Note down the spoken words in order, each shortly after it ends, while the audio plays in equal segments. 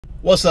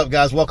What's up,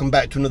 guys? Welcome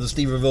back to another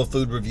Steverville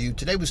Food review.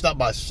 Today we stopped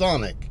by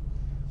Sonic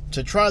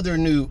to try their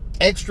new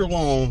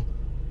Extra-Long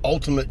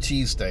Ultimate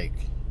Cheesesteak.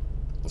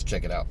 Let's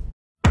check it out.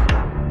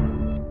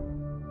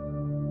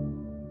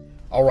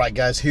 Alright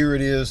guys, here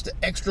it is, the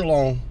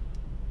Extra-Long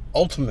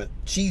Ultimate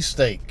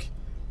Cheesesteak.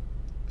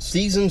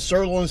 Seasoned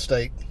sirloin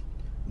steak,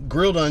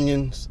 grilled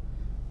onions,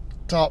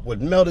 topped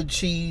with melted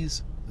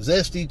cheese,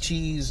 zesty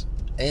cheese,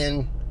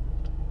 and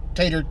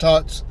tater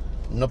tots.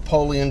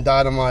 Napoleon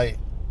Dynamite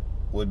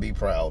would be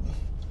proud.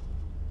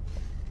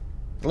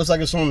 It looks like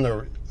it's on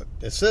the,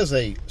 it says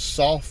a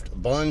soft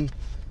bun.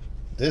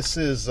 This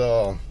is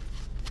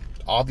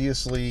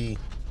obviously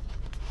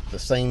the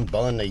same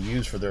bun they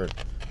use for their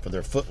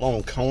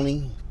foot-long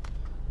coney,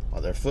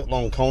 or their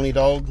foot-long coney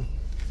dog.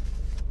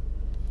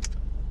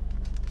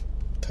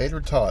 Tater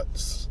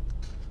tots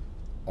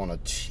on a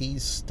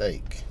cheese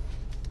steak.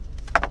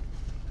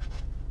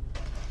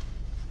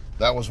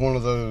 That was one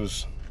of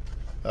those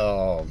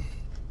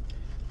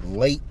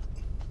late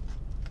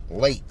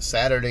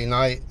Saturday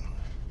night,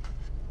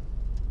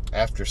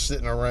 after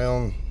sitting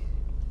around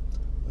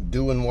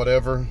doing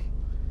whatever,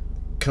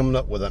 coming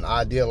up with an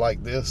idea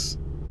like this.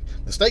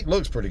 The steak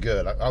looks pretty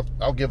good.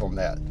 I'll give them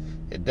that.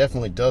 It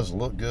definitely does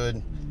look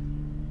good.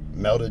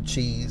 Melted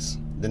cheese,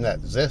 then that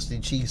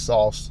zesty cheese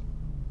sauce.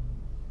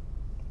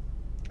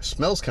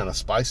 Smells kind of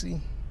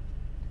spicy.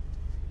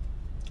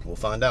 We'll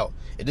find out.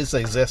 It did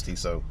say zesty,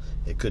 so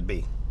it could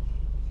be.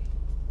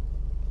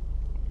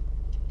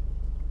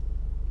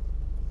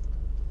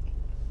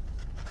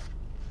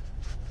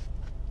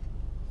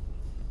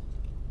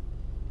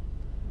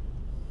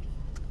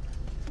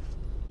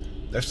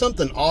 There's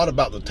something odd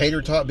about the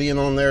tater tot being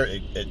on there.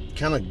 It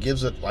kind of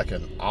gives it like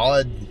an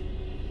odd,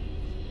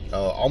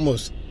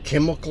 almost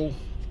chemical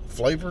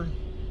flavor,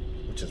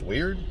 which is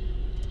weird.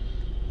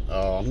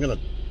 I'm going to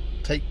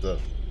take the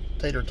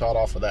tater tot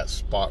off of that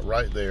spot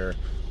right there.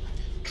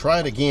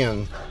 Try it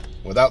again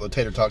without the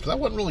tater tot, because I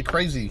wasn't really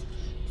crazy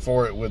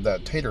for it with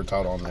that tater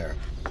tot on there.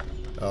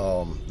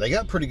 They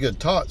got pretty good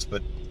tots,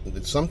 but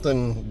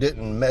something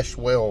didn't mesh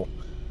well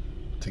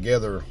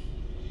together.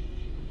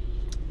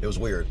 It was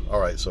weird.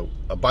 All right, so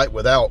a bite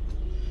without.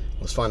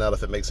 Let's find out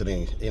if it makes it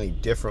any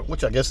different,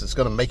 which I guess it's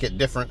going to make it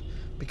different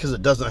because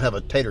it doesn't have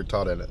a tater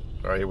tot in it.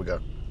 All right, here we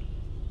go.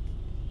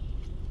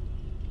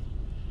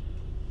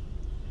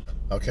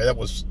 Okay, that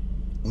was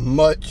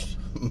much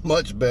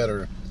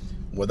better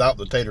without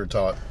the tater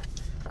tot.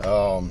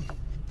 So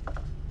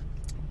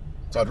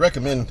I'd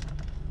recommend,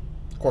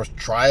 of course,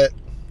 try it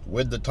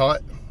with the tot,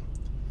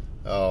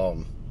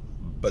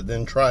 but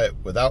then try it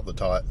without the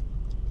tot.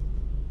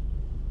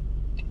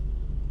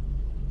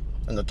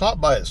 And the top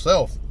by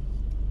itself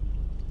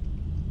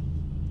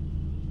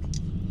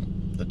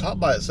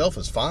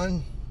is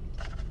fine.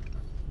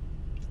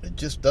 It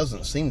just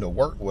doesn't seem to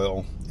work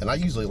well. And I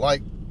usually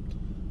like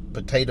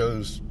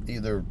potatoes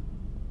either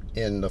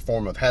in the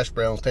form of hash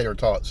browns, tater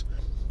tots,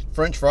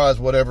 French fries,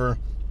 whatever,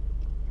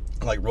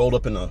 like rolled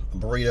up in a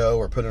burrito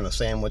or put in a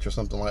sandwich or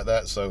something like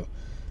that. So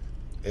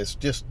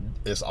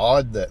it's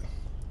odd that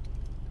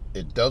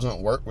it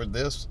doesn't work with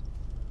this,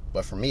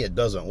 but for me it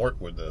doesn't work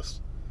with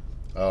this.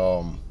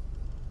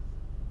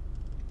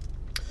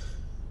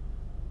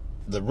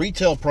 The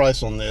retail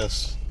price on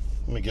this,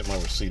 let me get my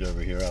receipt over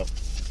here out,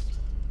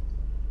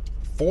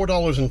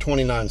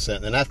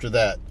 $4.29, and after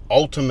that,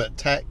 ultimate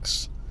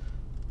tax,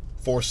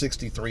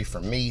 $4.63 for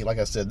me. Like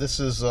I said, this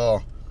is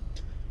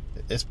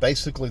it's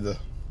basically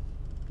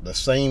the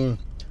same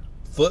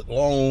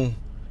foot-long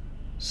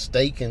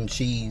steak and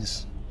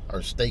cheese,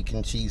 or steak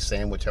and cheese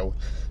sandwich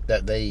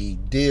that they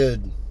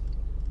did,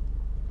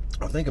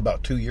 I think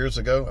about 2 years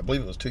ago. I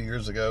believe it was 2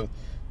 years ago.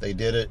 They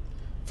did it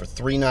for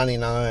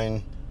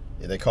 $3.99.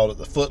 They called it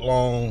the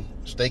foot-long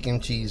steak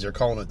and cheese. They're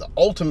calling it the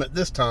ultimate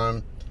this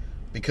time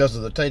because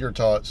of the tater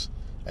tots.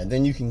 And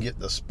then you can get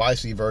the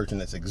spicy version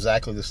that's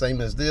exactly the same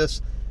as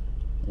this,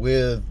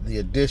 with the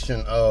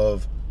addition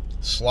of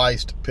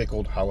sliced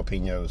pickled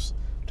jalapenos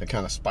to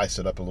kind of spice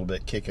it up a little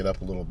bit, kick it up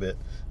a little bit.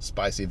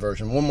 Spicy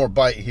version. One more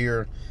bite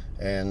here,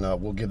 and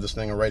we'll give this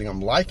thing a rating.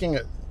 I'm liking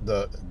it.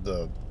 The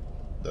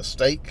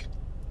steak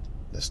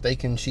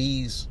and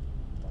cheese.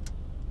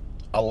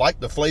 I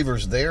like the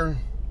flavors there.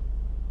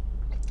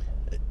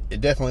 It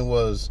definitely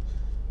was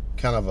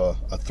kind of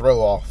a throw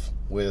off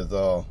with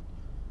the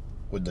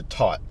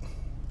tot.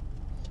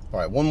 All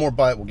right, one more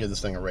bite. We'll give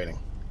this thing a rating.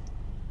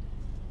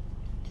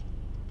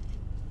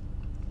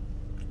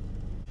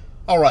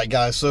 All right,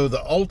 guys. So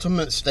the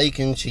ultimate steak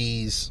and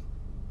cheese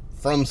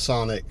from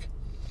Sonic.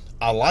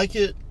 I like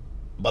it,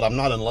 but I'm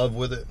not in love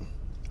with it.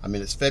 I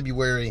mean, it's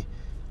February.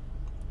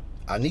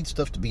 I need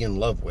stuff to be in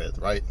love with,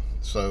 right?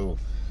 So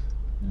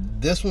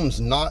this one's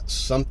not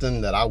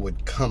something that I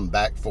would come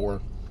back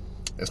for.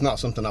 It's not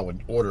something I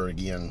would order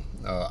again.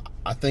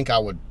 I think I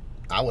would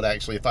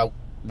actually, if I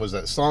was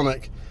at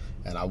Sonic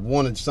and I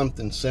wanted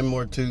something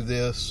similar to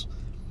this,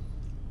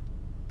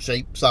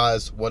 shape,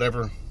 size,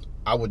 whatever,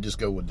 I would just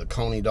go with the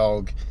coney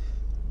dog.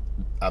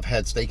 I've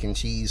had steak and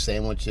cheese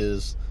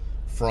sandwiches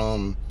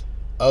from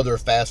other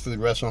fast food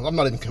restaurants. I'm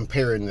not even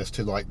comparing this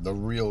to like the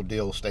real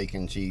deal steak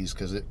and cheese,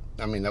 because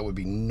I mean, that would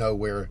be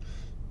nowhere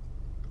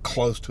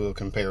close to a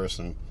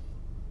comparison.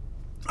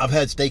 I've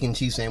had steak and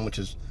cheese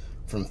sandwiches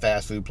from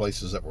fast food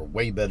places that were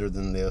way better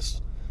than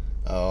this,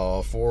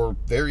 for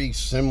very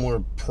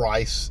similar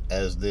price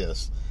as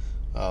this,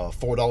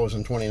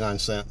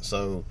 $4.29.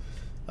 So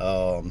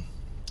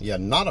yeah,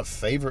 not a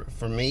favorite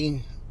for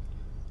me.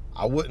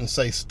 I wouldn't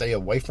say stay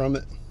away from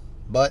it,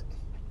 but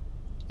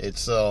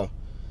it's not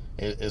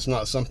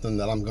something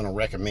that I'm going to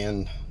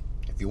recommend.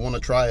 If you want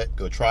to try it,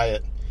 go try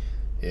it.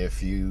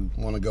 If you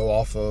want to go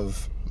off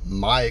of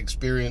my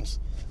experience,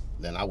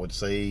 then I would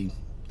say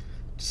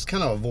just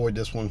kind of avoid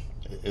this one.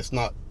 It's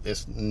not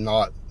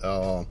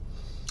a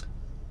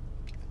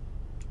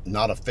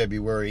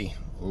February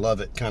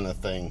love it kind of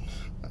thing.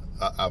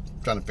 I'm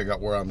trying to figure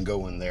out where I'm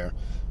going there.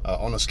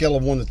 On a scale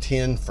of 1 to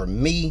 10, for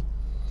me,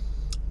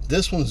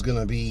 this one's going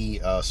to be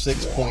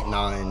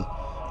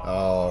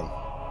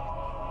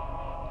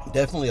 6.9.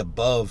 Definitely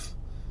above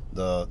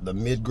the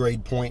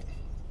mid-grade point,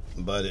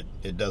 but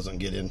it doesn't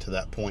get into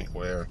that point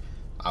where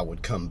I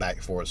would come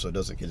back for it, so it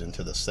doesn't get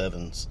into the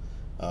 7s.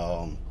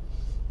 I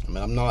mean,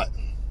 I'm not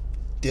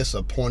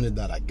disappointed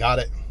that I got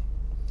it.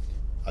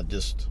 I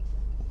just,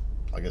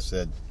 like I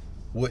said,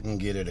 wouldn't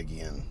get it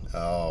again.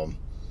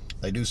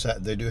 They do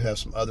have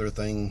some other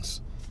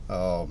things.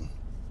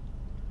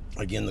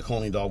 Again, the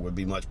Coney dog would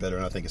be much better,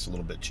 and I think it's a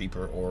little bit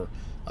cheaper or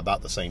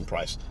about the same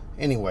price.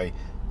 Anyway,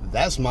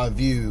 that's my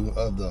view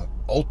of the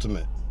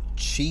ultimate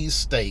cheese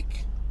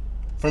steak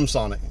from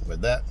Sonic. With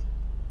that,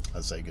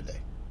 I'd say good day.